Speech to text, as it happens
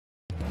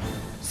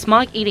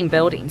Smog-eating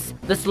buildings,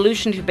 the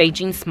solution to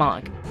Beijing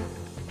smog.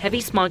 Heavy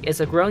smog is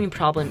a growing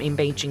problem in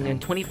Beijing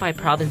and 25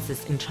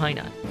 provinces in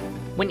China.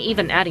 When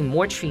even adding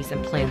more trees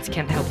and plants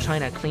can't help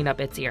China clean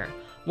up its air,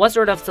 what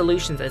sort of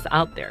solutions is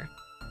out there?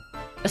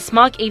 A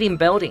smog-eating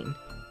building.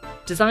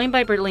 Designed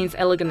by Berlin's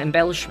elegant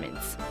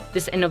embellishments,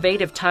 this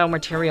innovative tile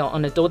material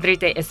on the Torre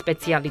de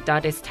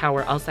Especialidades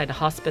Tower outside the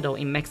hospital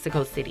in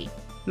Mexico City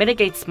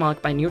mitigates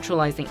smog by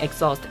neutralizing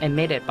exhaust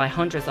emitted by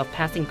hundreds of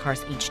passing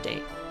cars each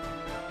day.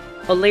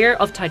 A layer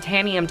of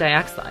titanium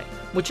dioxide,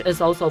 which is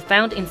also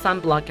found in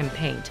sunblock and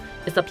paint,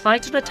 is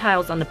applied to the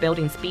tiles on the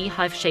building's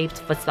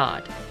beehive-shaped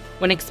facade.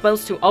 When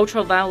exposed to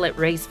ultraviolet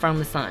rays from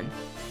the sun,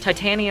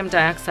 titanium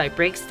dioxide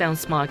breaks down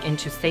smog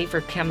into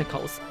safer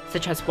chemicals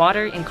such as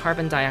water and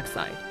carbon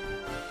dioxide.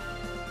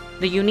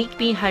 The unique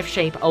beehive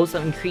shape also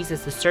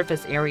increases the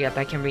surface area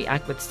that can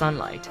react with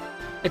sunlight.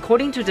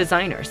 According to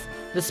designers,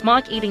 the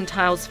smog-eating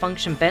tiles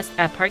function best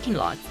at parking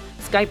lots,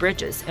 sky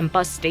bridges, and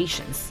bus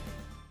stations.